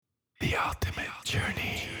ultimate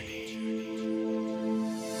journey.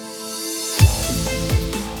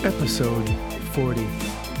 Episode 40.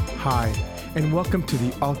 Hi, and welcome to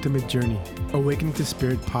the Ultimate Journey, Awakening to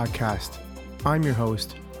Spirit podcast. I'm your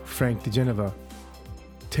host, Frank DeGeneva.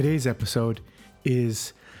 Today's episode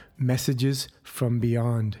is Messages from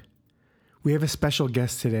Beyond. We have a special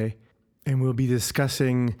guest today, and we'll be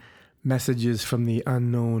discussing messages from the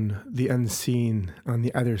unknown, the unseen, on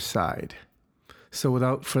the other side. So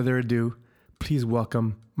without further ado, please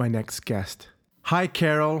welcome my next guest. Hi,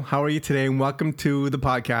 Carole. How are you today? And welcome to the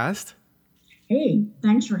podcast. Hey,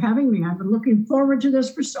 thanks for having me. I've been looking forward to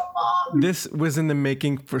this for so long. This was in the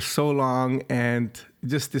making for so long, and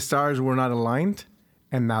just the stars were not aligned,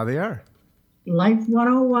 and now they are. Life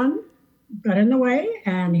 101 got in the way,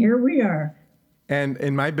 and here we are. And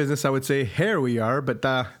in my business, I would say, here we are, but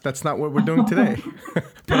that's not what we're doing today.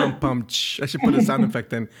 I should put a sound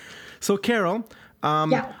effect in. So, Carole,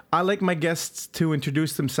 I like my guests to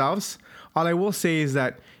introduce themselves. All I will say is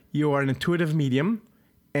that you are an intuitive medium,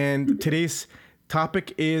 and today's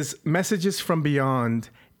topic is messages from beyond.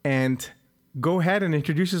 And go ahead and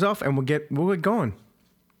introduce yourself, and we'll get going.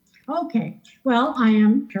 Okay. Well, I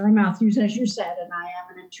am Carole Matthews, as you said, and I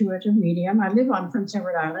am an intuitive medium. I live on Prince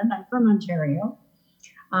Edward Island. I'm from Ontario.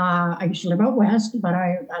 I used to live out west, but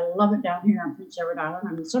I love it down here on Prince Edward Island.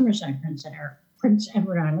 I'm in Somerset, Prince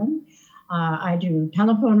Edward Island. I do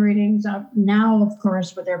telephone readings. Now, of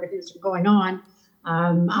course, with everything that's going on,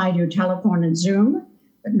 I do telephone and Zoom,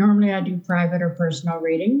 but normally I do private or personal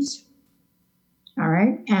readings. All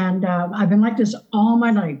right. And I've been like this all of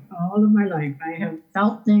my life. I have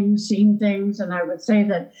felt things, seen things, and I would say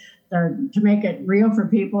that to make it real for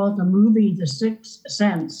people, the movie The Sixth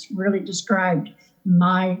Sense really described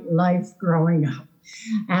my life growing up.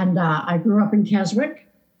 And I grew up in Keswick.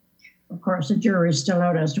 Of course, the jury's still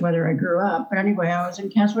out as to whether I grew up. But anyway, I was in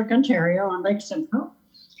Keswick, Ontario on Lake Simcoe.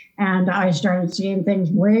 And I started seeing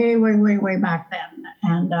things way back then.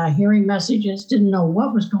 And hearing messages, didn't know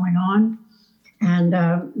what was going on. And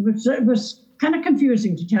it was kind of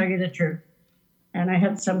confusing, to tell you the truth. And I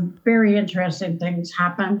had some very interesting things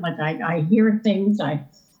happen. Like I hear things,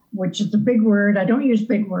 which is the big word. I don't use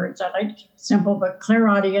big words. I like simple, but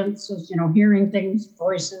clairaudience is, hearing things,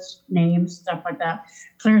 voices, names, stuff like that.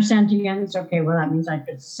 Clairsentience, okay, well, that means I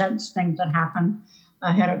could sense things that happen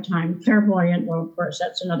ahead of time. Clairvoyant, well, of course,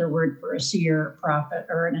 that's another word for a seer, a prophet,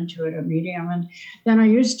 or an intuitive medium. And then I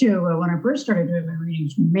used to, when I first started doing my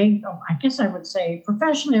readings, I guess I would say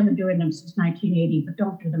professionally, I've been doing them since 1980, but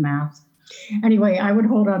don't do the math. Anyway, I would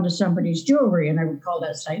hold on to somebody's jewelry, and I would call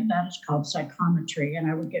that is called psychometry, and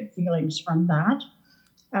I would get feelings from that.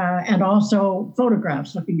 And also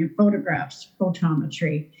photographs, looking at photographs,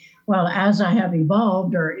 photometry. Well, as I have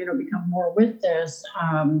evolved or, become more with this,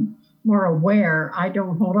 more aware, I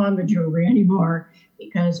don't hold on to jewelry anymore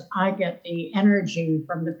because I get the energy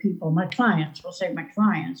from the people, my clients, we'll say my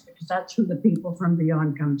clients, because that's who the people from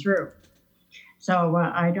beyond come through. So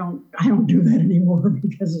I don't do that anymore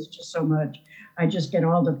because it's just so much. I just get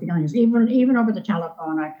all the feelings. Even over the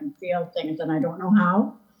telephone, I can feel things, and I don't know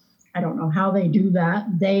how. I don't know how they do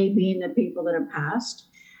that, they being the people that have passed.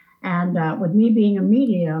 And with me being a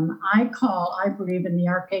medium, I believe in the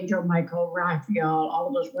Archangel Michael, Raphael, all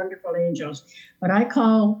of those wonderful angels. But I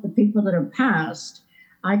call the people that have passed,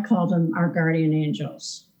 I call them our guardian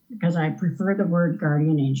angels, because I prefer the word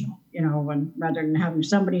guardian angel, rather than having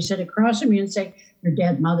somebody sit across from me and say, your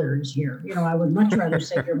dead mother is here. I would much rather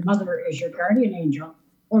say your mother is your guardian angel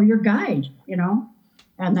or your guide,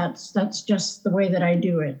 and that's just the way that I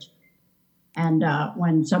do it. And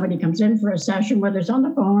when somebody comes in for a session, whether it's on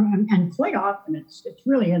the phone, and quite often it's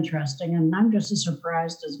really interesting, and I'm just as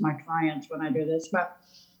surprised as my clients when I do this, but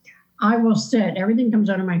I will sit, everything comes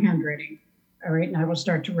out of my handwriting, all right, and I will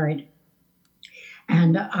start to write.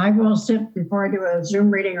 And I will sit before I do a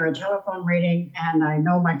Zoom reading or a telephone reading, and I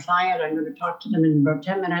know my client, I'm going to talk to them in about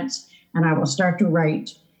 10 minutes, and I will start to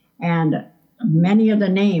write. And many of the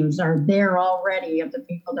names are there already of the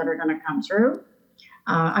people that are going to come through.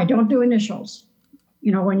 I don't do initials.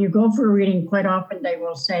 When you go for a reading, quite often they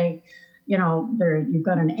will say, you've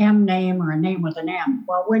got an M name or a name with an M.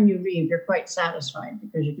 Well, when you leave, you're quite satisfied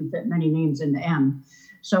because you can fit many names into M.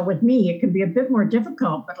 So with me, it can be a bit more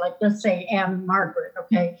difficult, but like, let's say M. Margaret,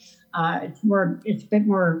 okay? It's a bit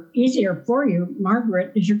more easier for you.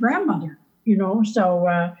 Margaret is your grandmother,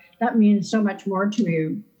 so that means so much more to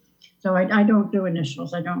you. So I don't do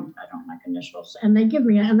initials. I don't like initials. And they give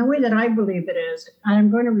me, and the way that I believe it is, I'm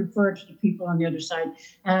going to refer to the people on the other side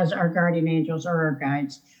as our guardian angels or our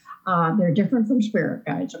guides. They're different from spirit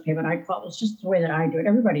guides, okay? But it's just the way that I do it.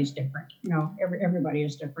 Everybody's different, everybody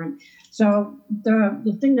is different. So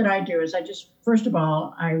the thing that I do is first of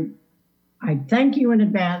all, I thank you in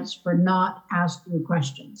advance for not asking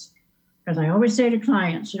questions. Because I always say to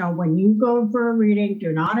clients, when you go for a reading,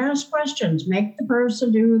 do not ask questions. Make the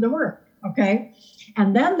person do the work, okay?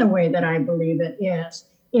 And then the way that I believe it is,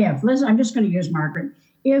 listen, I'm just going to use Margaret.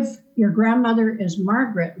 If your grandmother is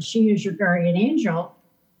Margaret and she is your guardian angel,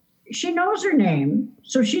 she knows her name,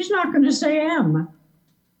 so she's not going to say M.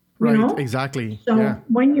 Right, exactly. So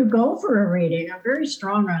when you go for a reading, I'm very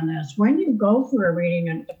strong on this. When you go for a reading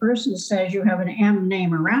and the person says you have an M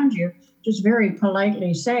name around you, just very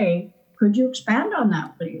politely say, could you expand on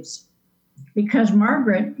that, please? Because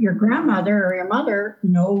Margaret, your grandmother or your mother,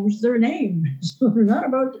 knows their name. So they're not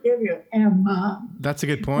about to give you M. That's a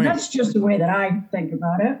good point. That's just the way that I think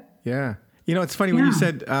about it. Yeah. It's funny when you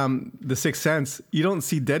said the sixth sense, you don't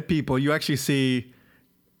see dead people. You actually see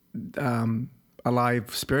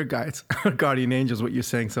alive spirit guides, guardian angels, what you're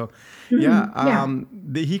saying. So, he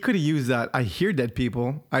could have used that. I hear dead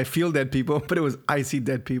people. I feel dead people, but it was I see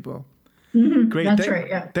dead people. Mm-hmm. Great. That's right.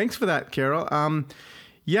 Yeah. Thanks for that, Carole.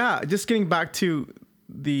 Just getting back to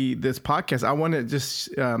this podcast, I want to just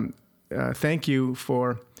thank you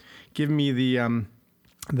for giving me the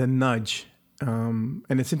nudge. And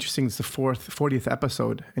it's interesting. It's the 40th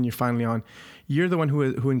episode, and you're finally on. You're the one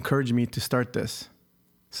who encouraged me to start this.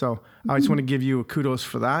 So I just want to give you kudos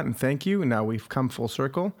for that and thank you. And now we've come full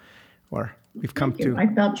circle, or we've come to. I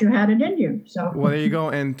felt you had it in you. So well, there you go,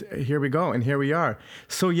 and here we go, and here we are.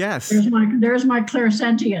 So yes, there's my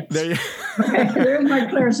clairsentience. There's my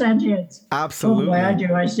clairsentience. Absolutely. Oh boy, I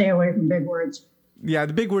do. I stay away from big words. Yeah,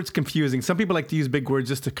 the big word's confusing. Some people like to use big words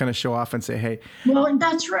just to kind of show off and say, "Hey." Well,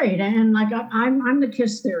 that's right, and like I'm the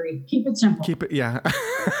KISS theory. Keep it simple. Keep it, yeah.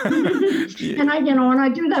 And I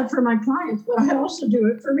do that for my clients, but I also do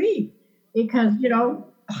it for me because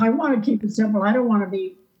I want to keep it simple. I don't want to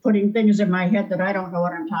be putting things in my head that I don't know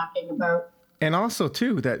what I'm talking about. And also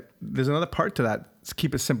too, that there's another part to that. It's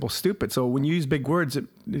keep it simple, stupid. So when you use big words, it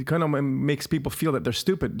kind of makes people feel that they're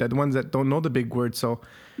stupid. They're the ones that don't know the big words. So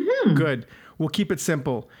good. We'll keep it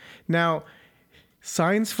simple. Now,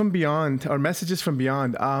 signs from beyond or messages from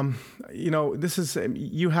beyond. This is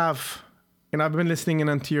you have, and I've been listening in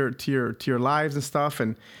onto your lives and stuff,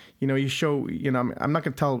 and you show. I'm not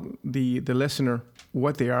going to tell the listener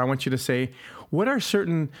what they are. I want you to say what are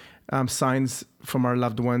certain signs from our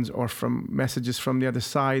loved ones or from messages from the other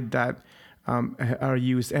side that are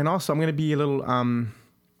used. And also, I'm going to be a little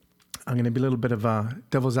bit of a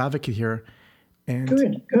devil's advocate here. And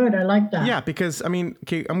good. I like that. Yeah, because I'm going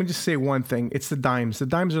to just say one thing. It's the dimes. The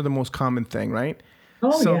dimes are the most common thing, right?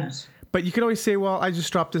 Oh, yes. But you can always say, well, I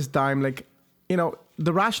just dropped this dime. Like,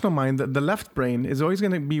 the rational mind, the left brain is always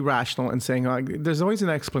going to be rational and saying, there's always an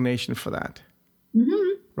explanation for that.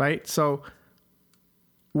 Mm-hmm. Right? So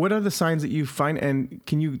what are the signs that you find, and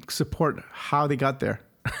can you support how they got there?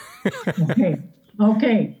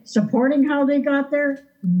 Okay. Supporting how they got there?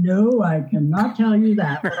 No, I cannot tell you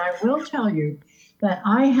that, but I will tell you that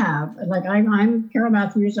I have, I'm Carole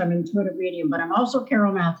Matthews, I'm an intuitive medium, but I'm also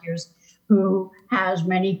Carole Matthews, who has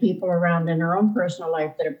many people around in her own personal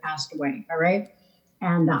life that have passed away, all right?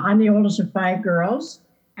 And I'm the oldest of 5 girls,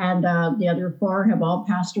 and the other 4 have all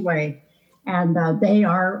passed away. And they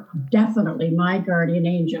are definitely my guardian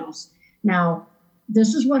angels. Now,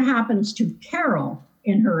 this is what happens to Carole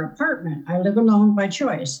in her apartment. I live alone by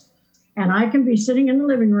choice. And I can be sitting in the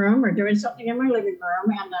living room or doing something in my living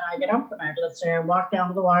room, and then I get up and let's say I walk down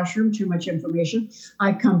to the washroom, too much information.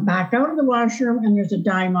 I come back out of the washroom and there's a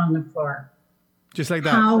dime on the floor. Just like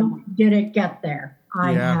that. How did it get there?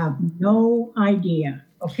 I have no idea.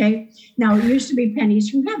 Okay. Now, it used to be pennies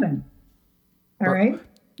from heaven. All right.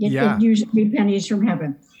 It used to be pennies from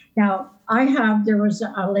heaven. Now, there was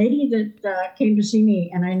a lady that came to see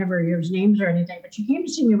me, and I never use names or anything, but she came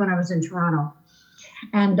to see me when I was in Toronto.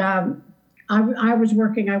 And I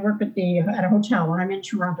work at a hotel. When I'm in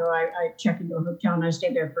Toronto, I check into a hotel and I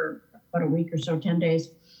stay there for about a week or so, 10 days.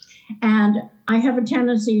 And I have a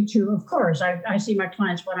tendency to, of course, I see my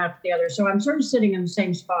clients one after the other. So I'm sort of sitting in the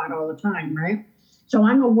same spot all the time, right? So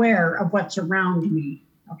I'm aware of what's around me,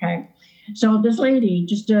 okay? So this lady,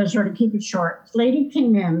 just to sort of keep it short, this lady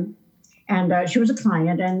came in, and she was a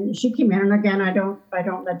client, and she came in, and again, I don't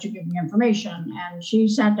let you give me information. And she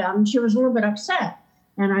sat down, and she was a little bit upset.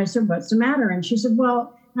 And I said, what's the matter? And she said,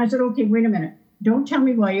 I said, okay, wait a minute. Don't tell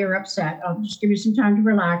me why you're upset. I'll just give you some time to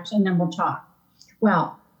relax, and then we'll talk.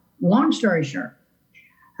 Well, long story short,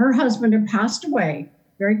 her husband had passed away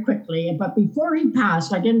very quickly. But before he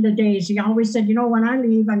passed, like in the days, he always said, when I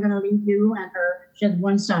leave, I'm going to leave you and her. She had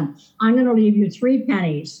one son. I'm going to leave you 3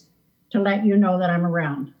 pennies to let you know that I'm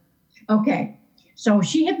around. Okay. So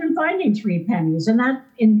she had been finding 3 pennies, and that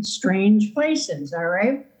in strange places. All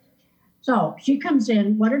right. So she comes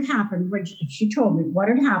in. What had happened, which she told me what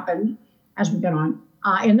had happened as we got on.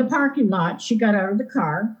 In the parking lot, she got out of the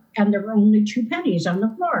car, and there were only 2 pennies on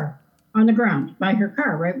the floor, on the ground by her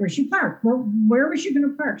car, right where she parked. Where was she going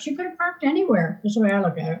to park? She could have parked anywhere. That's the way I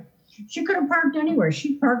look at it. She could have parked anywhere.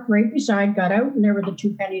 She parked right beside, got out, and there were the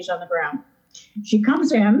 2 pennies on the ground. She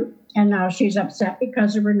comes in, and now she's upset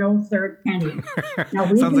because there were no 3rd penny. Now,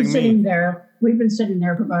 we've been sitting there. We've been sitting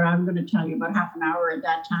there for about, I'm going to tell you, about half an hour at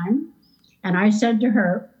that time. And I said to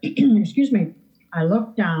her, excuse me, I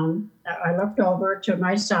looked down, I looked over to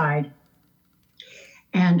my side,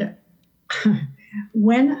 and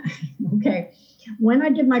when I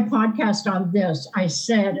did my podcast on this, I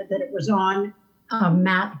said that it was on a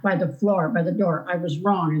mat by the floor, by the door. I was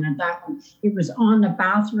wrong. And at that one, it was on the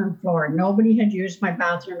bathroom floor. Nobody had used my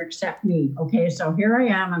bathroom except me. Okay, so here I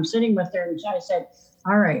am. I'm sitting with her, and I said,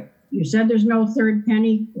 all right, you said there's no 3rd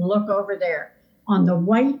penny. Look over there. On the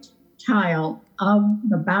white tile of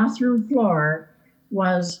the bathroom floor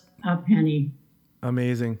was a penny.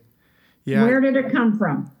 Amazing. Yeah. Where did it come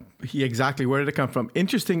from? Yeah, exactly. Where did it come from?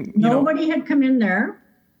 Interesting. Nobody had come in there.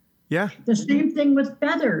 Yeah. The same thing with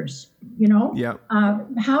feathers, Yeah.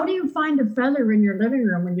 How do you find a feather in your living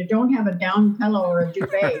room when you don't have a down pillow or a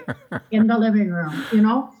duvet in the living room?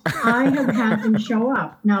 I have had them show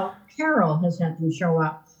up. Now, Carole has had them show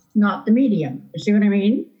up, not the medium. You see what I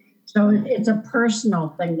mean? So it's a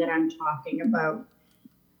personal thing that I'm talking about.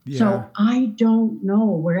 Yeah. So I don't know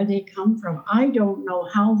where they come from. I don't know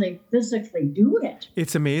how they physically do it.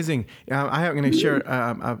 It's amazing. I'm going to share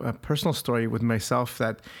a personal story with myself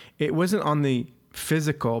that it wasn't on the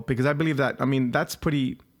physical, because I believe that, that's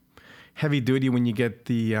pretty heavy duty when you get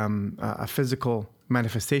the a physical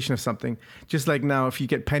manifestation of something. Just like now, if you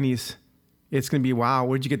get pennies, it's going to be, wow,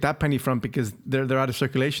 where'd you get that penny from? Because they're out of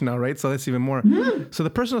circulation now, right? So that's even more. Mm. So the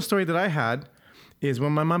personal story that I had is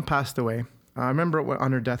when my mom passed away. I remember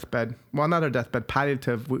on her deathbed, well, not her deathbed,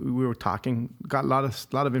 palliative, we were talking, got a lot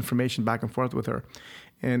of information back and forth with her.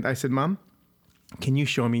 And I said, Mom, can you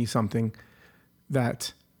show me something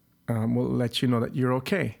that will let you know that you're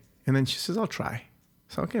okay? And then she says, I'll try.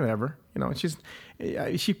 So, okay, whatever. She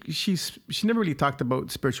never really talked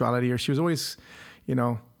about spirituality, or she was always,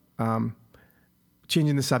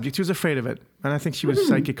 changing the subject. She was afraid of it. And I think she was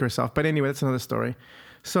psychic herself. But anyway, that's another story.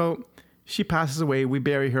 So she passes away. We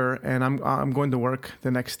bury her, and I'm going to work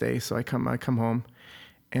the next day. So I come home,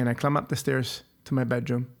 and I climb up the stairs to my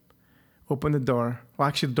bedroom, open the door. Well,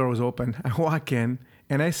 actually, the door was open. I walk in,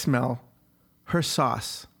 and I smell her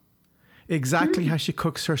sauce, exactly how she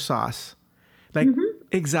cooks her sauce, like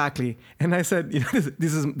exactly. And I said,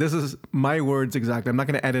 this is my words exactly. I'm not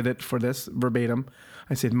going to edit it for this verbatim.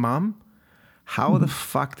 I said, Mom, how the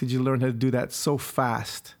fuck did you learn how to do that so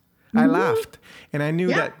fast? I laughed, and I knew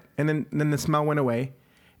that. And then the smell went away.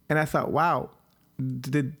 And I thought, wow,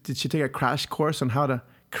 did she take a crash course on how to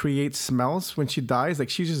create smells when she dies?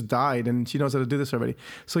 Like, she just died, and she knows how to do this already.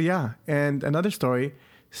 So yeah. And another story,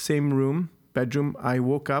 same room, bedroom. I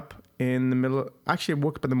woke up in the middle. Actually, I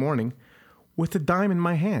woke up in the morning with a dime in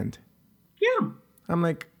my hand. Yeah. I'm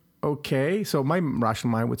like, okay. So my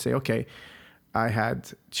rational mind would say, okay, I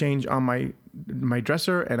had change on my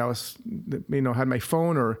dresser, and I was, had my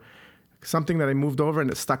phone or something that I moved over,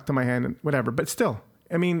 and it stuck to my hand and whatever. But still,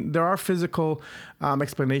 there are physical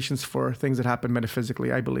explanations for things that happen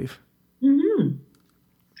metaphysically, I believe. Mm-hmm.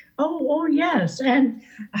 Oh, yes. And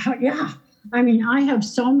yeah, I have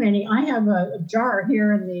so many. I have a jar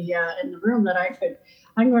here in the room that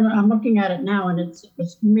I'm looking at it now, and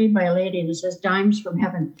it's made by a lady, and it says dimes from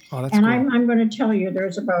heaven. Oh, that's cool. I'm going to tell you,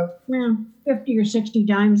 there's about 50 or 60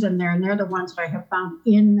 dimes in there, and they're the ones that I have found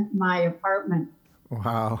in my apartment.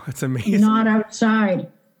 Wow, that's amazing. Not outside.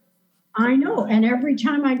 I know. And every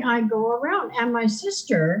time I go around, and my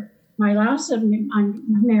sister, my last sibling,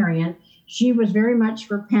 Marion, she was very much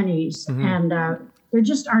for pennies. Mm-hmm. And there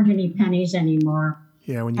just aren't any pennies anymore.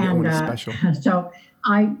 Yeah, when you get one, it's special. So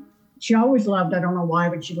she always loved, I don't know why,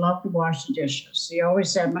 but she loved to wash the dishes.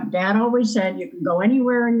 My dad always said, you can go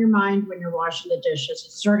anywhere in your mind when you're washing the dishes.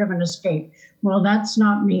 It's sort of an escape. Well, that's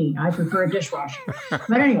not me. I prefer a dishwasher.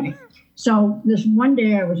 But anyway. So this one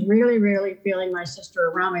day I was really, really feeling my sister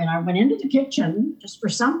around me, and I went into the kitchen just for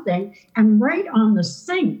something, and right on the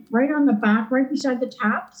sink, right on the back, right beside the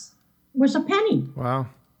taps, was a penny. Wow.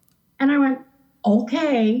 And I went,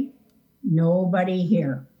 okay, nobody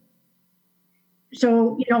here.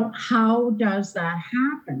 So, how does that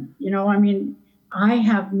happen? I mean, I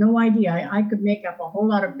have no idea. I could make up a whole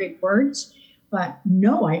lot of big words, but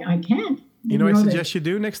no, I can't. I suggest you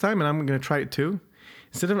do next time, and I'm going to try it too.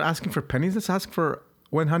 Instead of asking for pennies, let's ask for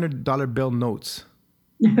 $100 bill notes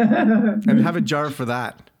and have a jar for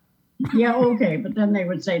that. Yeah, okay. But then they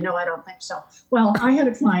would say, no, I don't think so. Well, I had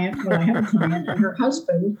a client, and her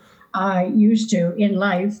husband used to, in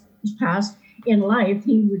life,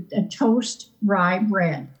 he would toast rye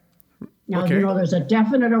bread. Now, Okay. There's a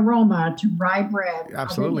definite aroma to rye bread.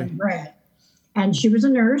 Absolutely. Bread. And she was a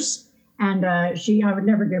nurse, and I would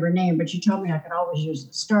never give her name, but she told me I could always use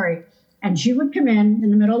the story. And she would come in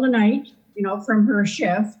the middle of the night, from her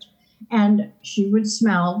shift, and she would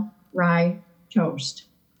smell rye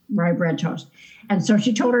bread toast. And so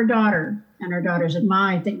she told her daughter, and her daughter said, Ma,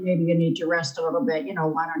 I think maybe you need to rest a little bit,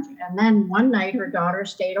 why don't you? And then one night her daughter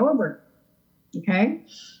stayed over, okay,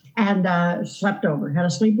 and slept over, had a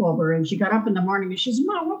sleepover. And she got up in the morning and she said,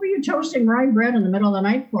 Mom, what were you toasting rye bread in the middle of the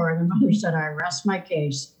night for? And the mother said, I rest my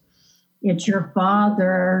case. It's your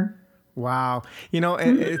father. Wow.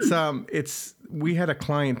 We had a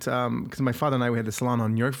client, because my father and I, we had the salon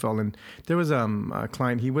on Yorkville, and there was a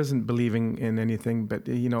client, he wasn't believing in anything, but,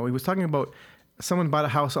 he was talking about someone bought a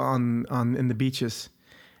house in the beaches,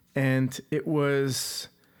 and it was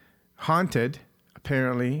haunted,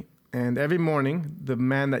 apparently, and every morning, the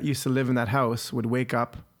man that used to live in that house would wake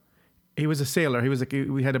up. He was a sailor.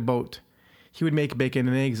 We had a boat. He would make bacon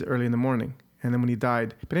and eggs early in the morning, and then when he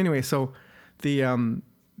died. But anyway, so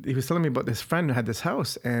he was telling me about this friend who had this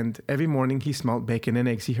house, and every morning he smelled bacon and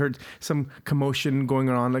eggs. He heard some commotion going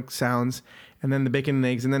on, like sounds, and then the bacon and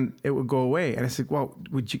eggs, and then it would go away. And I said, well,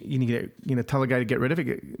 would you need to tell a guy to get rid of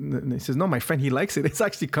it? And he says, no, my friend, he likes it. It's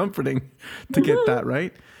actually comforting to get that,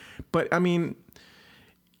 right? But I mean,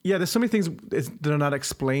 yeah, there's so many things that are not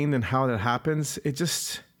explained and how that happens. It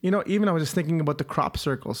just, even I was just thinking about the crop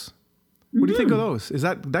circles. What do you think of those? Is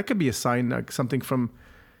that could be a sign, like something from,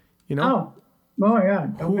 Oh yeah,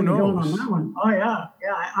 who knows? On that one. Oh yeah.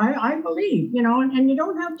 I believe, and you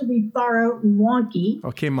don't have to be far out and wonky.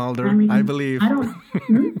 Okay, Mulder, I believe.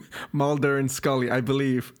 Mulder and Scully, I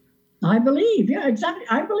believe. Yeah, exactly.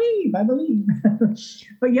 I believe. But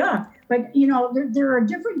there are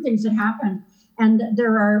different things that happen, and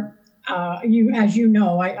there are. As you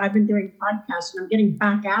know, I've been doing podcasts and I'm getting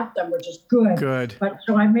back at them, which is good. Good. But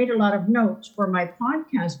so I've made a lot of notes for my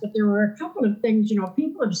podcast. But there were a couple of things,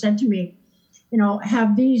 people have said to me,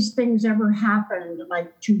 have these things ever happened,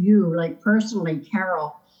 like to you, like personally,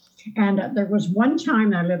 Carole? And there was one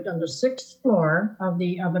time I lived on the 6th floor of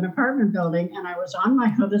an apartment building, and I was on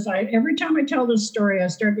my other side. Every time I tell this story, I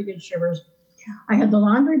start to get shivers. I had the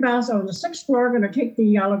laundry basket on the 6th floor, going to take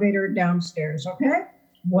the elevator downstairs. Okay.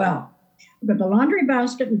 Well, I've got the laundry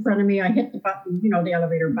basket in front of me. I hit the button, the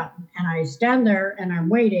elevator button, and I stand there and I'm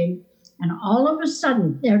waiting. And all of a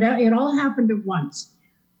sudden, it all happened at once.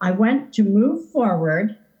 I went to move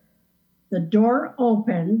forward. The door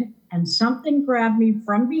opened and something grabbed me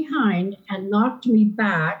from behind and knocked me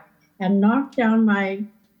back and knocked down my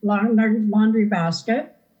laundry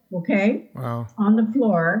basket, okay, wow, on the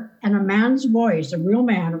floor. And a man's voice, a real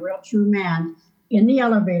true man,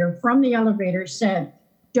 from the elevator said,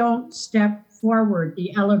 don't step forward.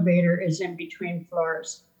 The elevator is in between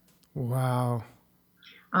floors. Wow.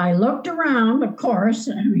 I looked around, of course.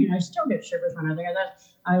 I mean, I still get shivers when I think of that.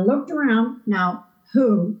 I looked around. Now,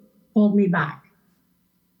 who pulled me back?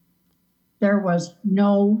 There was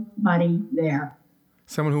nobody there.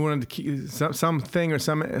 Someone who wanted to keep something or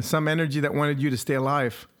some energy that wanted you to stay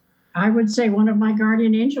alive. I would say one of my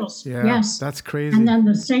guardian angels. Yeah, yes. That's crazy. And then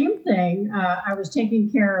the same thing, I was taking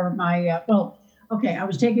care of I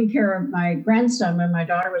was taking care of my grandson when my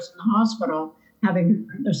daughter was in the hospital having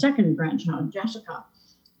their second grandchild, Jessica.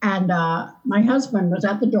 And my husband was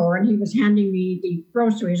at the door and he was handing me the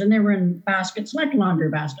groceries, and they were in baskets, like laundry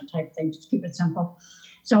basket type things, to keep it simple.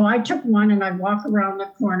 So I took one and I'd walk around the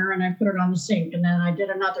corner and I put it on the sink, and then I did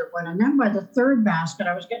another one. And then by the third basket,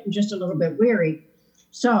 I was getting just a little bit weary.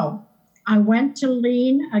 So I went to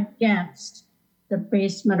lean against the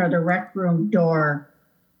basement or the rec room door.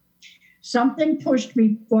 Something pushed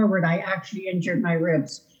me forward. I actually injured my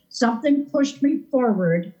ribs. Something pushed me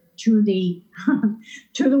forward to the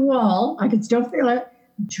wall. I could still feel it,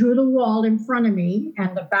 to the wall in front of me.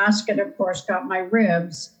 And the basket, of course, got my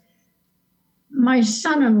ribs. My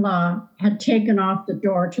son-in-law had taken off the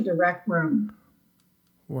door to the rec room.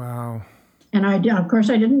 Wow. And of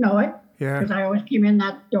course, I didn't know it. Yeah. Because I always came in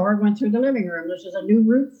that door and went through the living room. This is a new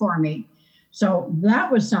route for me. So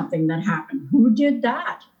that was something that happened. Who did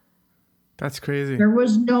that? That's crazy. There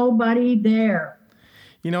was nobody there.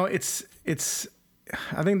 It's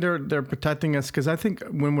they're protecting us, because I think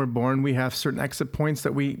when we're born, we have certain exit points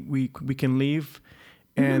that we can leave,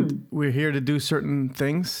 and we're here to do certain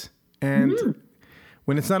things. And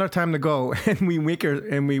when it's not our time to go, and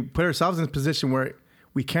we put ourselves in a position where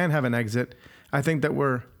we can have an exit, I think that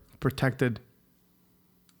we're protected.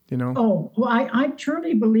 Oh, well, I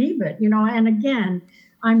truly believe it. And again,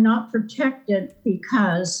 I'm not protected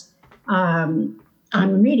because I'm a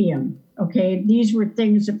medium. Okay, these were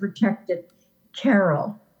things that protected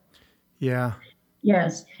Carole. Yeah.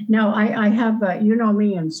 Yes. Now I have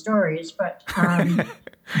me in stories, but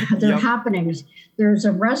they're happenings. There's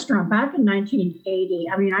a restaurant back in 1980.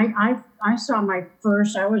 I mean, I saw my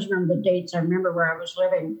first. I always remember the dates. I remember where I was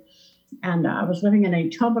living, and I was living in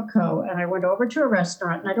Etobicoke, and I went over to a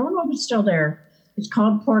restaurant, and I don't know if it's still there. It's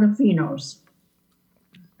called Portofino's.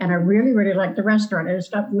 And I really, really like the restaurant. And it's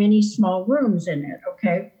got many small rooms in it,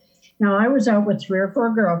 okay? Now, I was out with 3 or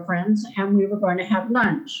 4 girlfriends, and we were going to have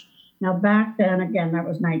lunch. Now, back then, again, that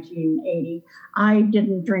was 1980, I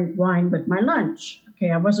didn't drink wine with my lunch. Okay,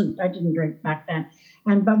 I didn't drink back then.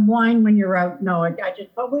 But wine when you're out, no, I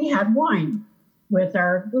didn't. But we had wine with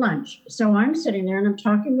our lunch. So I'm sitting there, and I'm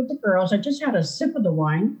talking with the girls. I just had a sip of the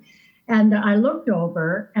wine. And I looked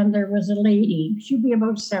over, and there was a lady, she'd be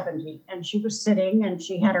about 70, and she was sitting, and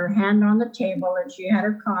she had her hand on the table, and she had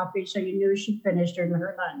her coffee, so you knew she'd finished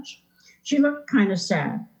her lunch. She looked kind of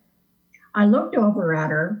sad. I looked over at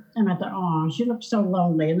her, and I thought, oh, she looked so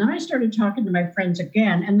lonely. And then I started talking to my friends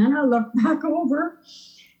again, and then I looked back over,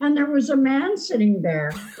 and there was a man sitting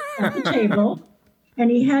there at the table,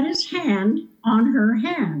 and he had his hand on her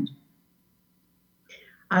hand.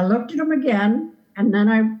 I looked at him again, and then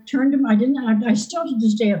I turned him. I still to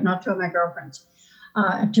this day have not told my girlfriends,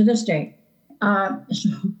 to this day.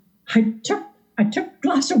 So I took my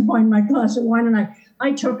glass of wine, and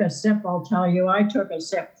I took a sip, I'll tell you. I took a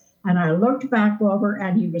sip, and I looked back over,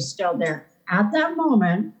 and he was still there. At that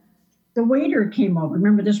moment, the waiter came over.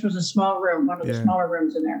 Remember, this was a small room, one of the smaller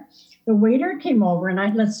rooms in there. The waiter came over,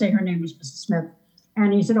 and let's say her name was Mrs. Smith.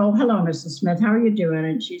 And he said, oh, hello, Mrs. Smith. How are you doing?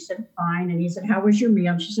 And she said, fine. And he said, how was your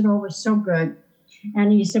meal? And she said, oh, it was so good.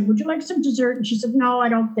 And he said, would you like some dessert? And she said, no, I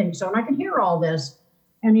don't think so. And I could hear all this.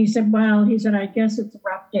 And he said, I guess it's a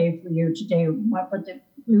rough day for you today. What with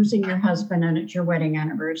losing your husband, and it's your wedding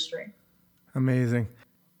anniversary. Amazing.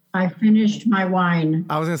 I finished my wine.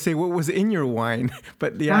 I was going to say, what was in your wine?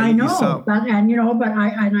 But yeah, I know.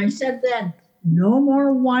 I said then, no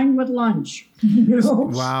more wine with lunch.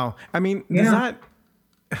 Wow. I mean,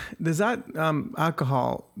 does that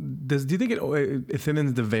alcohol, do you think it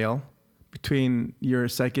thins the veil between your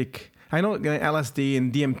psychic? I know LSD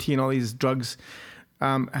and DMT and all these drugs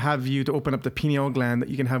have you to open up the pineal gland, that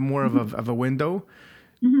you can have more of a window.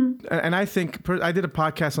 Mm-hmm. And I think I did a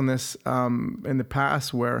podcast on this in the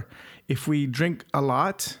past, where if we drink a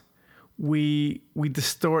lot, we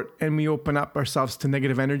distort and we open up ourselves to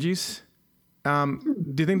negative energies. Do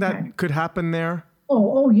you think that could happen there?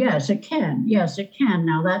 Oh, yes, it can. Yes, it can.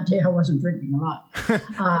 Now, that day I wasn't drinking a lot.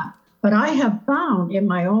 But I have found in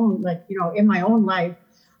my own life,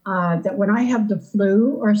 that when I have the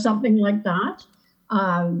flu or something like that,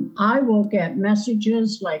 I will get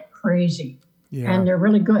messages like crazy. Yeah. And they're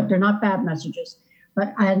really good. They're not bad messages.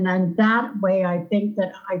 And then that way, I think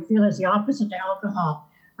that I feel is the opposite to alcohol.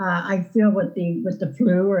 I feel with the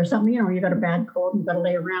flu or something, you got a bad cold, you've got to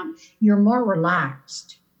lay around, you're more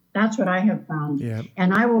relaxed. That's what I have found. Yeah.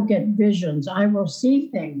 And I will get visions. I will see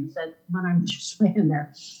things that when I'm just laying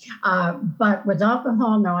there. But with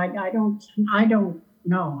alcohol, no, I don't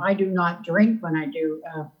know. I do not drink when I do,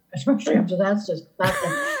 especially after that's just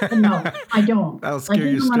that. No, I don't. That'll scare you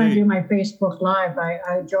even straight. When I do my Facebook Live,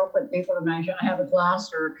 I joke with people, and I have a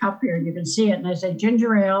glass or a cup here, and you can see it, and I say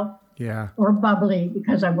ginger ale. Yeah. Or bubbly,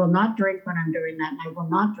 because I will not drink when I'm doing that, and I will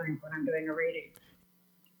not drink when I'm doing a reading.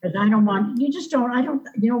 Because I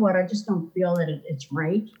just don't feel that it's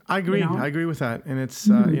right. I agree. I agree with that. And it's,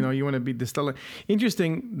 you want to be distilling.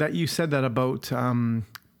 Interesting that you said that about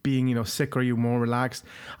being, sick, or you more relaxed.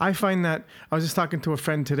 I find that I was just talking to a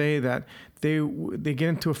friend today that they get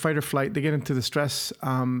into a fight or flight. They get into the stress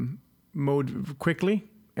mode quickly.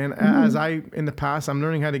 And as in the past, I'm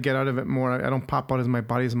learning how to get out of it more. I don't pop out of my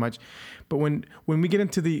body as much. But when we get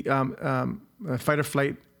into the fight or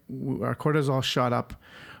flight, our cortisol shot up.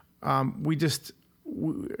 Our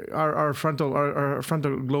frontal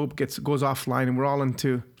globe goes offline, and we're all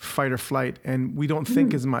into fight or flight, and we don't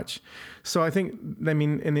think as much. So when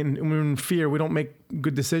we're in fear, we don't make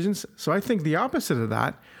good decisions. So I think the opposite of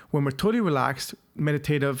that, when we're totally relaxed,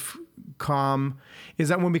 meditative, calm, is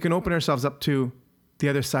that when we can open ourselves up to the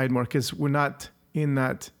other side more, because we're not in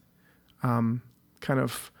that kind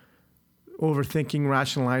of overthinking,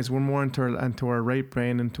 rationalize. We're more into our right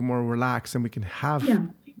brain, into more relaxed, and we can have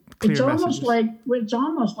clear it's almost messages. it's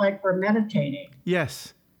almost like we're meditating.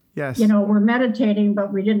 Yes. We're meditating,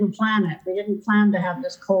 but we didn't plan it. We didn't plan to have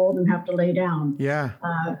this cold and have to lay down. Yeah.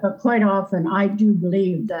 But quite often, I do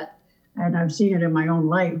believe that, and I've seen it in my own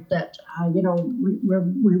life, that,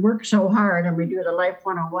 we work so hard and we do the life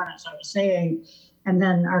 101, as I was saying, and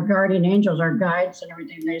then our guardian angels, our guides and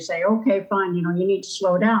everything, they say, okay, fine, you need to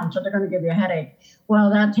slow down. So they're going to give you a headache.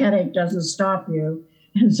 Well, that headache doesn't stop you.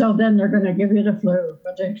 And so then they're going to give you the flu.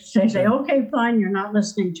 But they say, okay, fine, you're not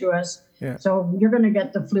listening to us. Yeah. So you're going to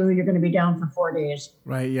get the flu. You're going to be down for 4 days.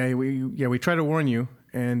 Right. Yeah. We try to warn you,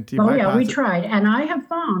 and you we tried, and I have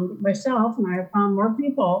found myself, and I have found more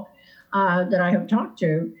people that I have talked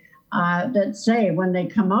to that say when they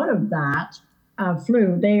come out of that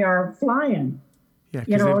flu, they are flying. Yeah,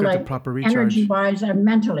 because they've got the proper recharge. Energy-wise and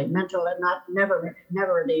mental, and not never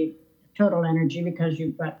the total energy because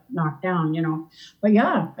you've got knocked down. But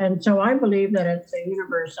yeah, and so I believe that it's the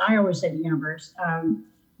universe. I always say the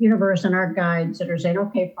universe and our guides that are saying,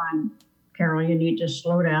 okay, fine, Carole, you need to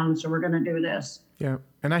slow down, so we're going to do this. Yeah,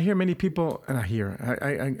 and I hear many people, and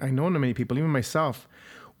I know many people, even myself,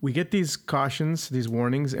 we get these cautions, these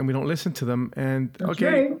warnings, and we don't listen to them. And That's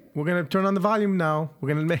right. We're going to turn on the volume now.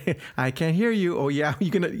 We're going to I can't hear you. Oh yeah, you're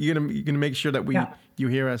gonna make sure that you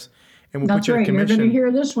hear us. And we'll That's put you right. in commission. You're going to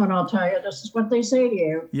hear this one, I'll tell you. This is what they say to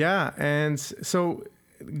you. Yeah, and so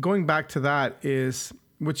going back to that is,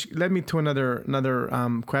 which led me to another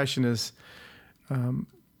question is,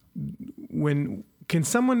 when can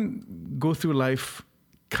someone go through life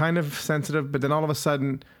kind of sensitive, but then all of a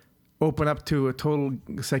sudden open up to a total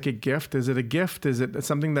psychic gift? Is it a gift? Is it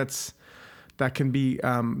something that can be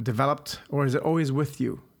developed, or is it always with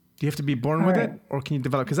you? Do you have to be born with it, or can you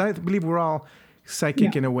develop? Because I believe we're all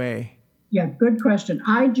psychic in a way. Yeah, good question.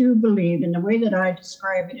 I do believe, and the way that I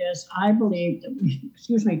describe it is, I believe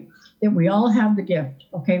that we all have the gift.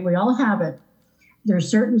 Okay, we all have it. There's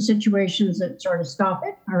certain situations that sort of stop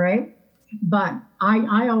it. All right, but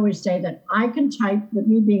I always say that I can type. With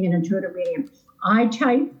me being an intuitive medium, I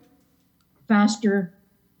type faster.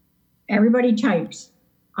 Everybody types.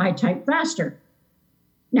 I type faster.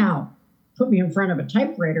 Now, put me in front of a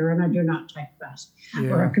typewriter and I do not type fast,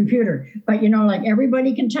 or a computer. But like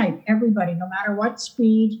everybody can type. Everybody, no matter what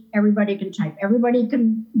speed, everybody can type. Everybody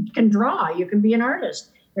can draw. You can be an artist.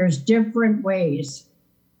 There's different ways.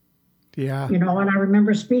 Yeah. And I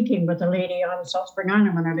remember speaking with a lady on South Spring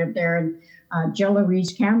Island when I lived there, and Jill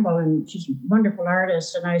Louise Campbell, and she's a wonderful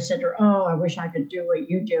artist. And I said to her, "Oh, I wish I could do what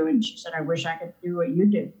you do." And she said, "I wish I could do what you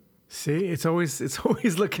do." See, it's always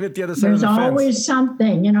looking at the other side of the fence. There's always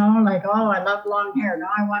something, like, oh, I love long hair. No,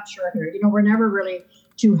 I want short hair. We're never really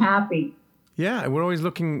too happy. Yeah, we're always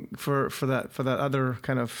looking for that other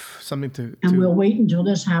kind of something to. And we'll wait until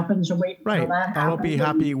this happens, or wait until that happens. I won't be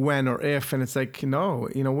happy when or if, and it's like, no,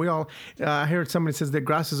 we all. I heard somebody says the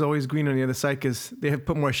grass is always green on the other side because they have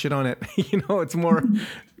put more shit on it. It's more,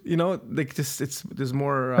 there's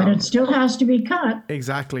more. But it still has to be cut.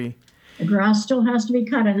 Exactly. The grass still has to be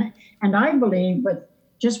cut, and I believe with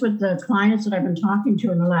the clients that I've been talking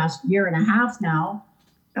to in the last year and a half now,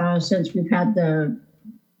 since we've had the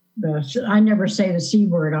I never say the C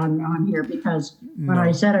word on here because when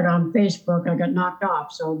I said it on Facebook, I got knocked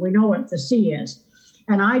off. So we know what the C is.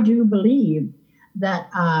 And I do believe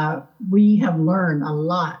that we have learned a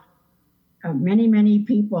lot. Many, many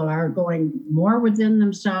people are going more within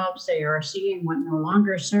themselves. They are seeing what no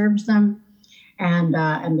longer serves them. And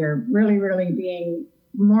they're really, really being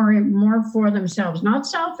more for themselves, not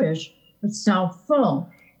selfish, but self-full.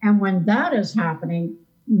 And when that is happening,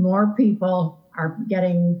 more people are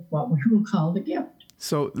getting what we will call the gift.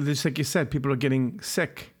 So just like you said, people are getting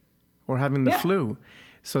sick or having the flu.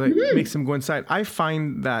 So that makes them go inside. I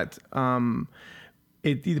find that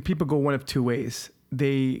either people go one of two ways.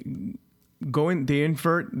 They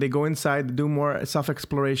invert, they go inside, they do more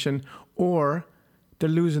self-exploration, or they're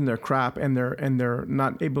losing their crap and they're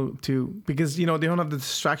not able to, because they don't have the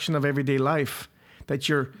distraction of everyday life that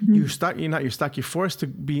you're forced to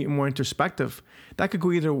be more introspective. That could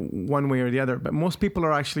go either one way or the other, but most people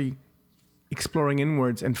are actually exploring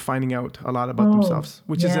inwards and finding out a lot about themselves,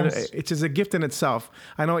 which is a gift in itself.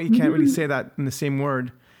 I know you can't really say that in the same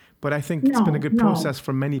word, but I think it's been a good process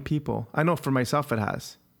for many people. I know for myself it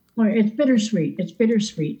has. Well, it's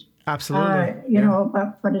bittersweet. Absolutely.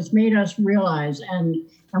 But it's made us realize, and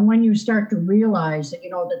when you start to realize that,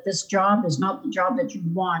 that this job is not the job that you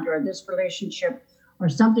want, or this relationship or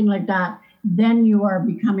something like that, then you are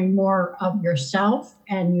becoming more of yourself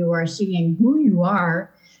and you are seeing who you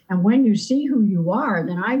are And when you see who you are,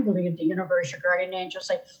 then I believe the universe, your guardian angel,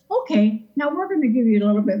 say, okay, now we're going to give you a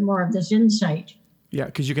little bit more of this insight. Yeah,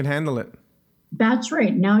 because you can handle it. That's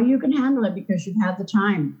right. Now you can handle it because you've had the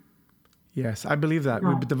time. Yes, I believe that.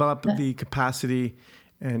 We've developed the capacity,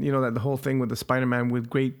 and that the whole thing with the Spider-Man, with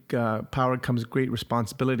great power comes great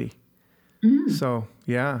responsibility. So,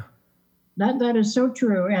 yeah. That is so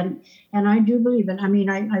true. And I do believe, and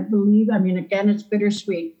I believe, again, it's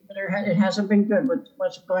bittersweet. It hasn't been good with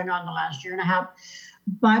what's going on the last year and a half.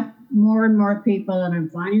 But more and more people, and I'm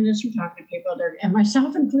finding this from talking to people, and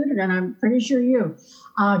myself included, and I'm pretty sure you,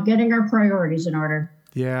 getting our priorities in order.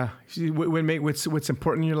 Yeah. What's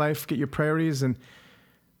important in your life, get your priorities, and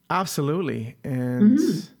absolutely. And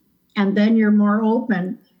then you're more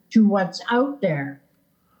open to what's out there.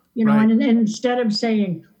 Right. And instead of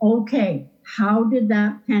saying, okay, how did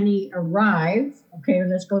that penny arrive? Okay,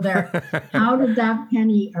 let's go there. How did that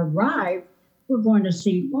penny arrive? We're going to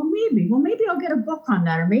see, maybe I'll get a book on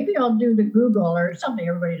that, or maybe I'll do the Google or something.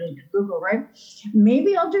 Everybody does Google, right?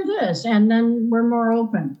 Maybe I'll do this. And then we're more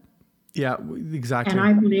open. Yeah, exactly. And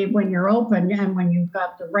I believe when you're open and when you've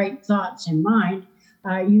got the right thoughts in mind,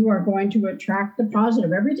 you are going to attract the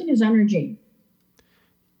positive. Everything is energy.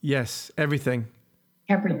 Yes, everything.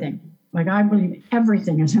 Everything. Like I believe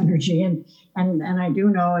everything is energy, and I do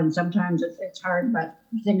know, and sometimes it's hard, but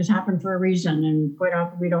things happen for a reason, and quite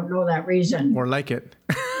often we don't know that reason. Or like it.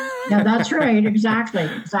 Yeah, that's right. Exactly.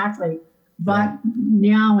 But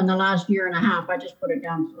now in the last year and a half, I just put it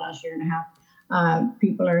down to the last year and a half,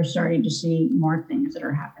 people are starting to see more things that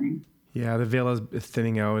are happening. Yeah, the veil is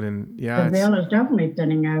thinning out, and the veil is definitely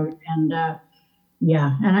thinning out, and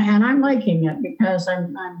and I'm liking it because I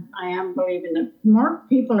am believing that more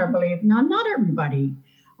people are believing, not everybody,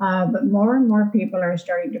 but more and more people are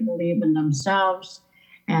starting to believe in themselves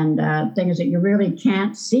and things that you really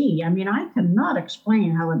can't see. I mean, I cannot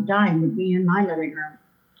explain how a dime would be in my living room,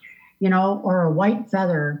 or a white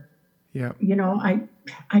feather. Yeah.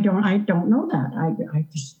 I don't know that.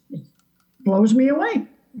 It blows me away.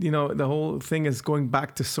 The whole thing is going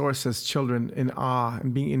back to source as children, in awe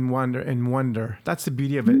and being in wonder. That's the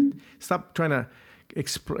beauty of it. Stop trying to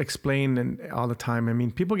explain and all the time. I mean,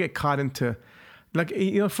 people get caught into,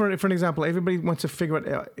 for an example, everybody wants to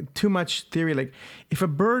figure out too much theory. Like if a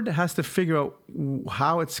bird has to figure out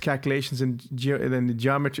how its calculations and then the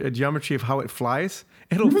geometry of how it flies,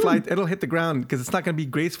 it'll fly, it'll hit the ground because it's not going to be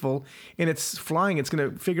graceful in its flying. It's going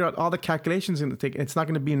to figure out all the calculations and it's not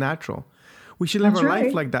going to be natural. We should live our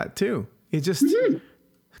life like that too. It's just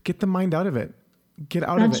get the mind out of it. Get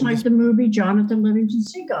out of it. That's like the movie Jonathan Livingston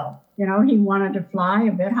Seagull. He wanted to fly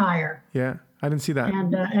a bit higher. Yeah, I didn't see that.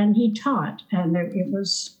 And he taught, and it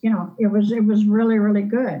was really, really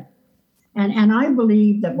good. And I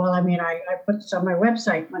believe that. Well, I put this on my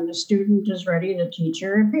website. When the student is ready, the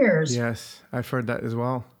teacher appears. Yes, I've heard that as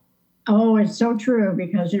well. Oh, it's so true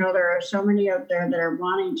because, there are so many out there that are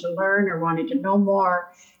wanting to learn or wanting to know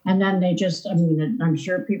more. And then they just, I'm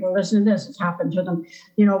sure people listen to this, it's happened to them,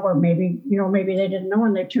 or maybe they didn't know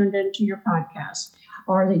and they tuned into your podcast,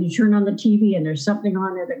 or that you turn on the TV and there's something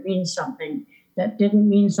on there that means something that didn't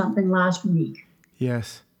mean something last week.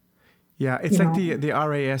 Yes. Yeah. It's like the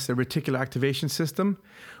RAS, the reticular activation system.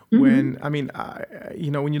 When,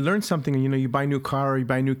 when you learn something and, you buy a new car or you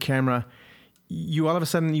buy a new camera, you all of a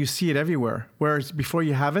sudden you see it everywhere, whereas before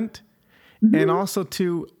you haven't. And also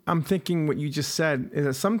too, I'm thinking what you just said is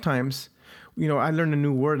that sometimes, I learned a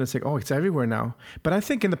new word and it's like, oh, it's everywhere now. But I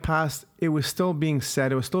think in the past it was still being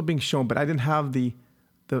said, it was still being shown, but I didn't have the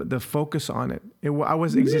focus on it. I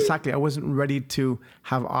wasn't ready to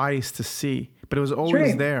have eyes to see, but it was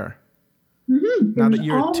always there. Now that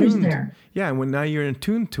you're attuned, and now you're in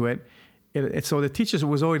tune to it. So the teachers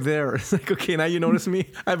was always there. It's like, okay, now you notice me.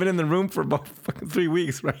 I've been in the room for about 3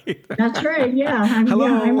 weeks, right? That's right. Yeah.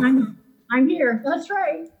 Hello. Yeah, I'm here. That's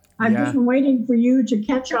right. I've just been waiting for you to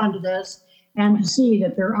catch on to this and to see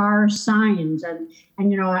that there are signs. And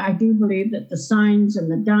I do believe that the signs and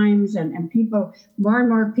the dimes and people, more and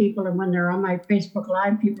more people, and when they're on my Facebook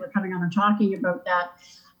Live, people are coming on and talking about that,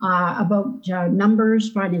 about numbers,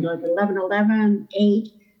 finding like 1111,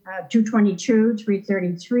 8, 222,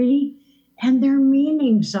 333. And they're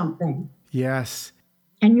meaning something. Yes.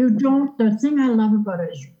 And the thing I love about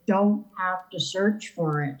it is you don't have to search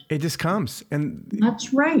for it. It just comes. And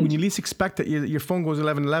that's right. When you least expect it, your phone goes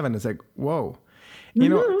 1111. It's like, whoa.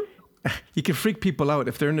 You can freak people out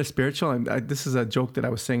if they're in the spiritual. And this is a joke that I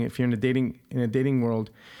was saying. If you're in a dating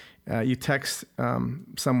world, you text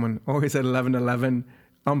someone always at 1111.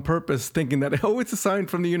 on purpose, thinking that, oh, it's a sign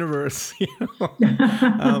from the universe. You know? But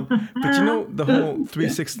you know, the whole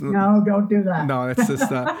 369. No, don't do that. No, it's just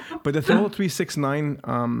but the whole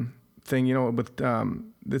 369 thing, you know, with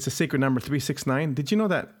it's a sacred number, 369. Did you know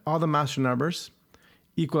that all the master numbers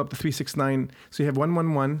equal up to 369? So you have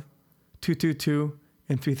 111, 222,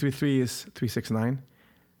 and 333 is 369.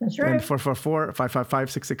 That's right. And 444,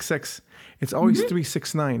 555, 666. It's always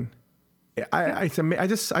 369. I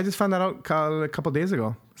just found that out a couple of days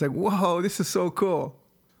ago. It's like, whoa, this is so cool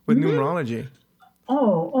with numerology.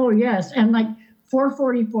 Oh, yes. And like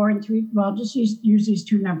 444 and 3, well, just use these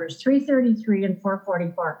two numbers, 333 and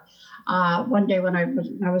 444. One day when I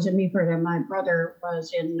was in Meaford and my brother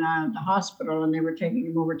was in the hospital and they were taking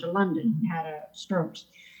him over to London. He had a stroke.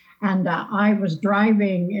 And I was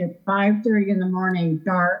driving at 5:30 in the morning,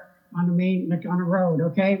 dark, on a road,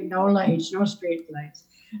 okay? No lights, no street lights.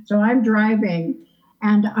 So I'm driving,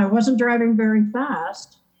 and I wasn't driving very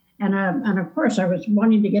fast. And of course, I was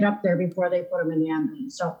wanting to get up there before they put him in the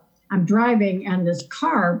ambulance. So I'm driving, and this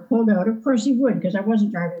car pulled out. Of course he would, because I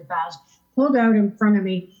wasn't driving fast. Pulled out in front of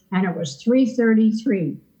me, and it was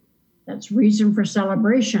 333. That's reason for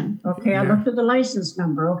celebration. Okay, I looked at the license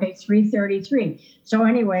number. Okay, 333. So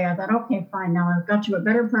anyway, I thought, okay, fine. Now I've got to a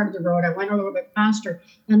better part of the road. I went a little bit faster.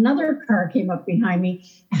 Another car came up behind me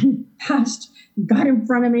and got in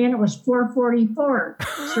front of me, and it was 444,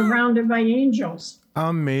 surrounded by angels.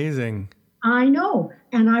 Amazing. I know.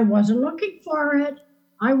 And I wasn't looking for it.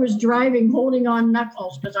 I was driving, holding on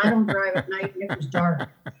knuckles, because I don't drive at night and it was dark.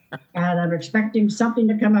 And I'm expecting something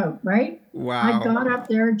to come out, right? Wow. I got up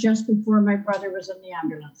there just before my brother was in the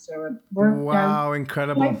ambulance. So it worked out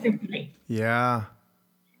incredible. perfectly. Yeah.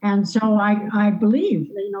 And so I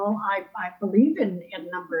believe, I believe in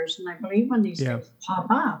numbers, and I believe when these things pop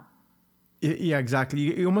up. Yeah, exactly.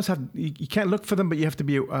 You almost have, you can't look for them, but you have to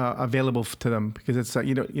be available to them, because it's,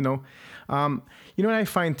 you know what I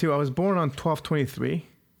find too? I was born on 12/23,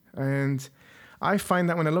 and I find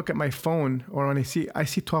that when I look at my phone or when I see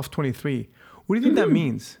 12/23, what do you think that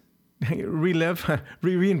means? Relive,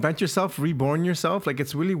 reinvent yourself, reborn yourself? Like,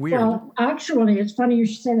 it's really weird. Well, actually, it's funny you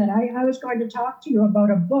should say that. I was going to talk to you about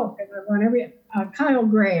a book, and I want Kyle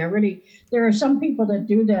Gray. There are some people that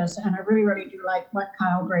do this, and I really, really do like what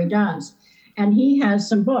Kyle Gray does. And he has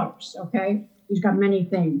some books, okay? He's got many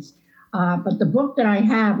things. But the book that I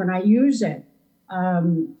have, and I use it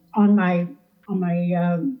on my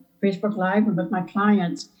Facebook Live and with my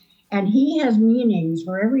clients, and he has meanings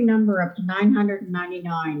for every number up to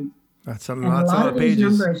 999. That's a lot of these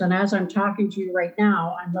pages. Numbers, and as I'm talking to you right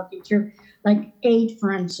now, I'm looking through, like 8,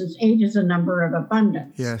 for instance. 8 is a number of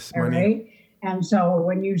abundance. Yes, money. Right? And so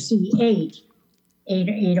when you see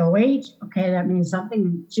 808, okay, that means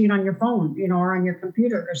something. See it on your phone, or on your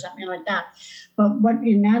computer or something like that. But what,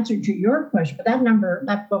 in answer to your question, but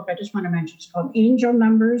that book I just want to mention, it's called Angel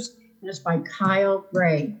Numbers, and it's by Kyle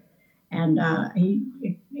Gray. And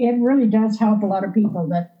it really does help a lot of people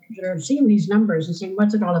that are seeing these numbers and saying,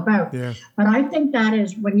 what's it all about? Yeah. But I think that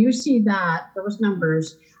is, when you see those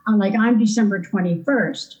numbers, I'm December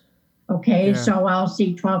 21st. Okay, yeah. So I'll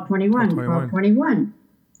see 12/21.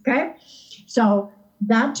 Okay, so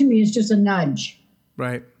that to me is just a nudge.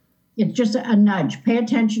 Right. It's just a nudge. Pay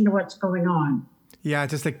attention to what's going on. Yeah,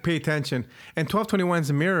 just like pay attention. And 12/21 is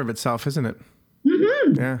a mirror of itself, isn't it?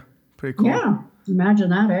 Mm-hmm. Yeah, pretty cool. Yeah, imagine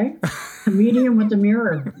that, eh? A medium with a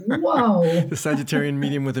mirror. Whoa. The Sagittarian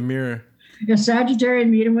medium with a mirror. A Sagittarian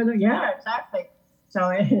medium with a, yeah, exactly. So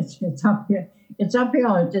it's uphill. It's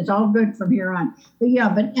uphill. It's all good from here on. But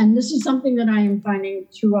yeah, and this is something that I am finding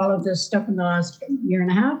through all of this stuff in the last year and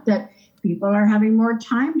a half, that people are having more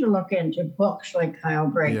time to look into books like Kyle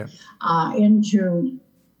Gray, into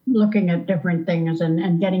looking at different things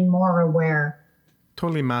and getting more aware.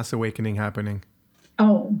 Totally mass awakening happening.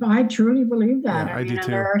 Oh, I truly believe that. Yeah, I do too.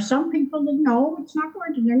 There are some people that know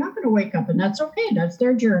they're not going to wake up, and that's okay. That's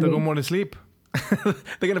their journey. They'll go more to sleep. They're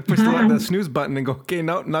going to push the snooze button and go, okay,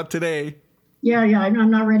 no, not today. Yeah,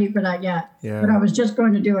 I'm not ready for that yet. Yeah. But I was just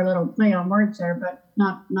going to do a little play on words there, but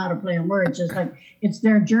not a play on words. It's like, it's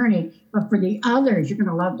their journey. But for the others, you're going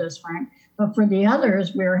to love this, Frank. But for the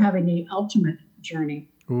others, we're having the ultimate journey.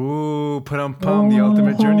 Ooh, put on palm, the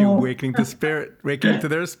ultimate journey, awakening to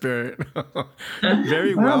their spirit.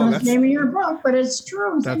 Very well. That's the name of your book, but it's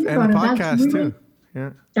true. And a podcast too.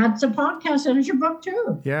 Yeah. That's a podcast, and it's your book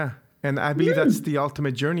too. Yeah. And I believe that's the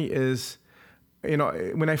ultimate journey is,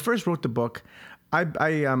 when I first wrote the book, I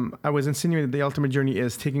was insinuating that the ultimate journey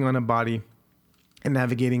is taking on a body and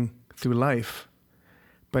navigating through life.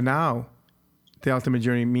 But now the ultimate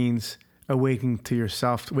journey means awakening to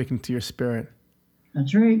yourself, awakening to your spirit.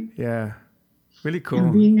 That's right. Yeah. Really cool.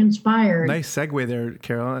 And being inspired. Nice segue there,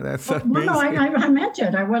 Carole. That's amazing. Well, no, I meant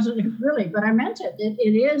it. I wasn't really, but I meant it.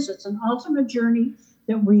 It is. It's an ultimate journey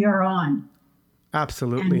that we are on.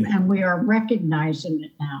 Absolutely. And we are recognizing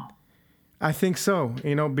it now. I think so.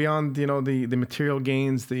 Beyond, the material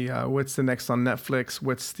gains, the what's the next on Netflix,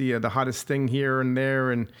 what's the hottest thing here and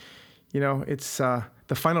there. And, it's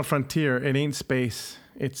the final frontier. It ain't space.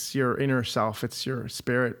 It's your inner self. It's your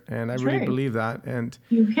spirit. And I really believe that. And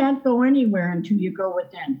you can't go anywhere until you go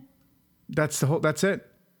within. That's it.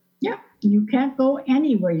 Yeah. You can't go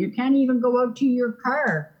anywhere. You can't even go out to your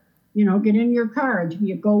car, get in your car until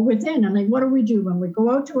you go within. And what do we do when we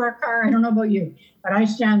go out to our car? I don't know about you, but I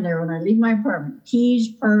stand there when I leave my apartment, keys,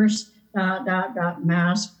 purse,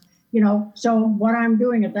 mask, so what I'm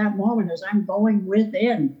doing at that moment is I'm going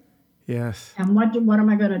within. Yes. And what am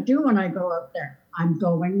I going to do when I go out there? I'm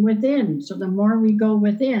going within. So the more we go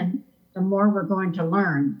within, the more we're going to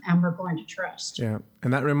learn and we're going to trust. Yeah.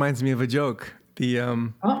 And that reminds me of a joke. The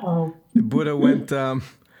Buddha went,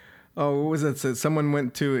 what was it? So someone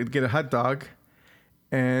went to get a hot dog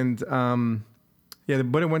and, the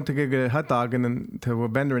Buddha went to get a hot dog and then to a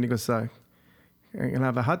vendor and he goes, "Can I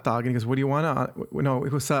have a hot dog?" And he goes, "What do you want?" No, he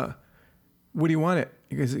goes, "What do you want it?"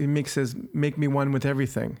 He goes, says, "Make me one with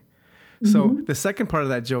everything." Mm-hmm. So the second part of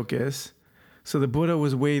that joke is, so the Buddha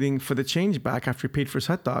was waiting for the change back after he paid for his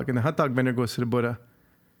hot dog, and the hot dog vendor goes to the Buddha,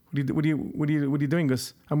 "What are you doing?" He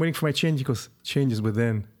goes, "I'm waiting for my change." He goes, "Change is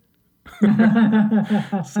within."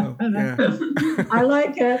 So yeah, I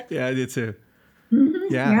like it. Yeah, I did too.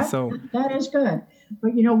 Mm-hmm. Yeah, yep, so that is good.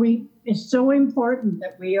 But it's so important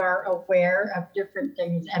that we are aware of different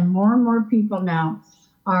things, and more people now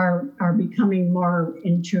are becoming more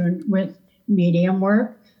in tune with medium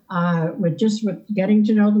work. With getting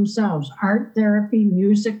to know themselves, art therapy,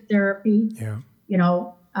 music therapy. Yeah.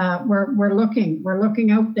 We're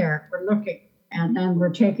looking out there, and then we're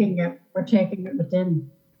taking it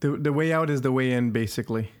within. The way out is the way in,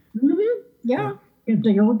 basically. Mm-hmm. Yeah. It's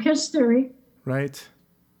the old KISS theory. Right.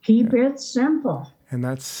 Keep it simple. And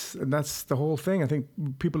that's the whole thing. I think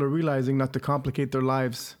people are realizing not to complicate their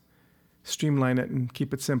lives, streamline it and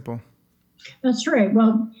keep it simple. That's right.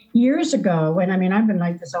 Well, years ago, I've been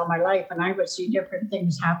like this all my life, and I would see different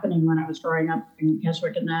things happening when I was growing up in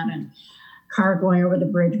Keswick and that, and car going over the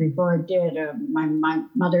bridge before it did. My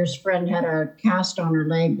mother's friend had a cast on her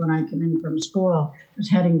leg when I came in from school. I was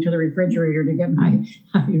heading to the refrigerator to get my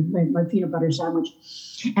peanut butter sandwich.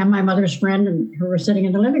 And my mother's friend who were sitting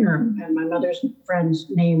in the living room, and my mother's friend's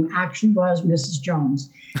name actually was Mrs. Jones.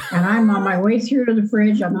 And I'm on my way through to the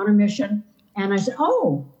fridge. I'm on a mission. And I said,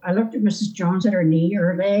 I looked at Mrs. Jones at her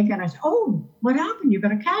leg, and I said, what happened? You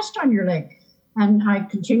got a cast on your leg. And I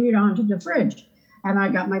continued on to the fridge. And I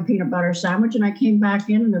got my peanut butter sandwich, and I came back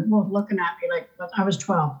in, and they're both looking at me like, I was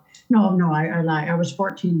 12. No, I lied. I was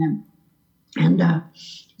 14 then. And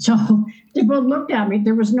so they both looked at me.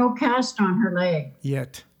 There was no cast on her leg.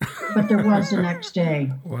 Yet. But there was the next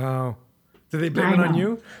day. Wow. Did they blame it on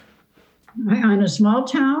you? In a small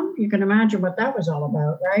town, you can imagine what that was all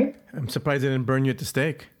about, right? I'm surprised they didn't burn you at the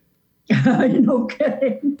stake. No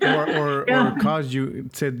kidding. Or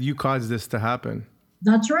said you caused this to happen.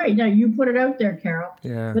 That's right. Yeah, you put it out there, Carole.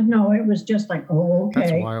 Yeah. But no, it was just like, okay.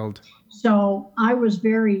 That's wild. So I was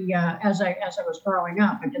very, as I was growing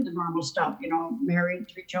up, I did the normal stuff, married,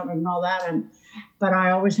 3 children and all that. But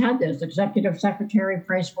I always had this executive secretary,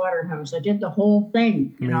 Price Waterhouse. I did the whole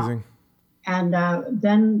thing, Amazing. And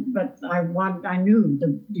but I knew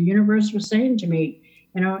the universe was saying to me,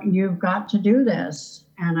 you've got to do this.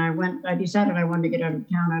 And I decided I wanted to get out of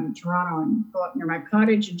town, out of Toronto, and go up near my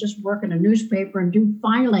cottage and just work in a newspaper and do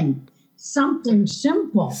filing. Something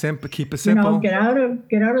simple. Simple, keep it simple. Get out of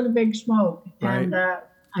the big smoke. Right. And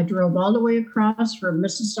I drove all the way across from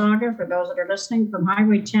Mississauga, for those that are listening, from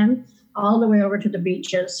Highway 10, all the way over to the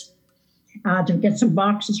beaches to get some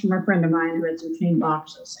boxes from a friend of mine who had some clean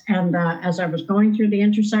boxes. And as I was going through the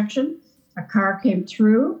intersection, a car came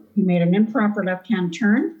through. He made an improper left-hand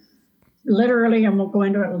turn. Literally, and we'll go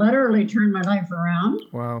into it, literally turned my life around.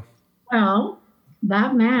 Wow. Well,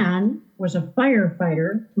 that man was a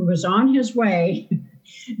firefighter who was on his way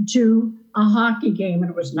to a hockey game,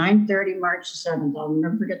 and it was 9:30, March 7th. I'll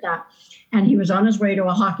never forget that. And he was on his way to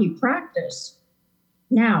a hockey practice.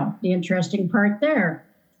 Now, the interesting part there,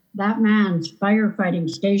 that man's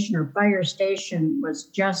firefighting station or fire station was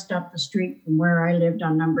just up the street from where I lived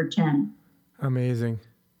on number 10. Amazing.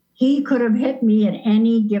 He could have hit me at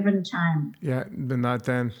any given time. Yeah, but not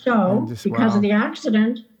then. So, because of the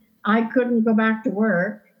accident, I couldn't go back to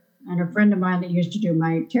work. And a friend of mine that used to do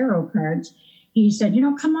my tarot cards, he said,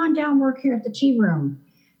 come on down, work here at the tea room.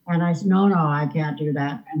 And I said, no, I can't do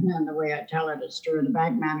that. And then the way I tell it is true. The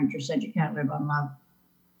bank manager said you can't live on love.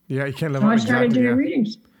 Yeah, you can't live so on I started exactly, doing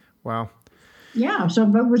readings. Wow. Yeah,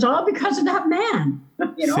 but it was all because of that man.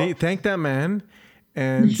 See, thank that man.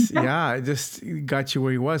 And yeah, it just got you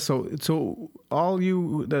where he was. So all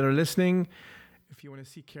you that are listening, if you want to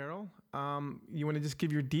see Carole, you want to just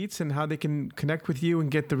give your deets and how they can connect with you and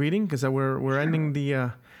get the reading, because we're ending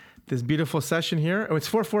the this beautiful session here. Oh, it's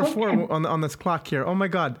 4:44 on this clock here. Oh my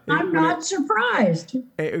God! I'm not surprised.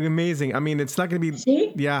 Amazing. I mean, it's not going to be.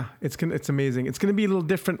 See? Yeah, it's amazing. It's going to be a little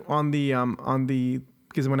different on the.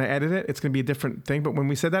 Because when I edit it, it's going to be a different thing. But when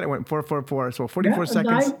we said that, it went 4:44. So 44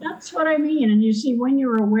 seconds. That's what I mean. And you see, when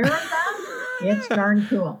you're aware of that, it's darn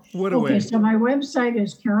cool. What a way. Okay, so my website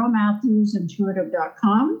is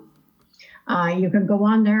CaroleMatthewsIntuitive.com. You can go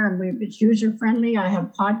on there and it's user-friendly. I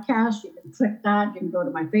have podcasts. You can click that. You can go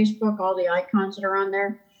to my Facebook, all the icons that are on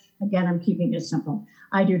there. Again, I'm keeping it simple.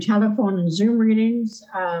 I do telephone and Zoom readings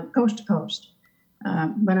coast to coast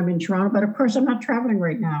when I'm in Toronto. But of course, I'm not traveling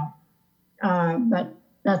right now. But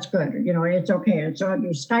that's good. It's okay. So I do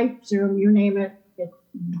Skype, Zoom, you name it.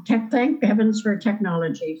 Thank heavens for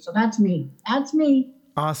technology. So that's me.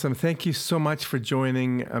 Awesome. Thank you so much for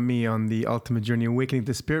joining me on the Ultimate Journey Awakening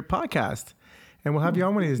to Spirit podcast. And we'll have you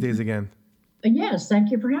on one of these days again. Yes.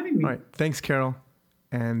 Thank you for having me. All right. Thanks, Carole.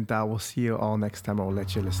 And we'll see you all next time. I'll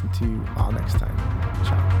let you listen to you all next time.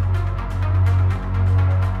 Ciao.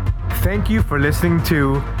 Thank you for listening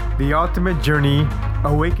to the Ultimate Journey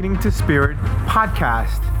Awakening to Spirit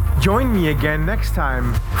podcast. Join me again next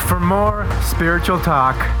time for more spiritual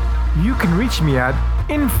talk. You can reach me at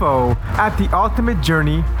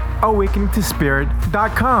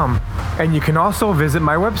info@theultimatejourneyawakeningtospirit.com. And you can also visit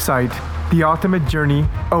my website,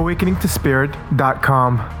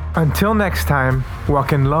 theultimatejourneyawakeningtospirit.com. Until next time,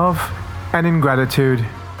 walk in love and in gratitude.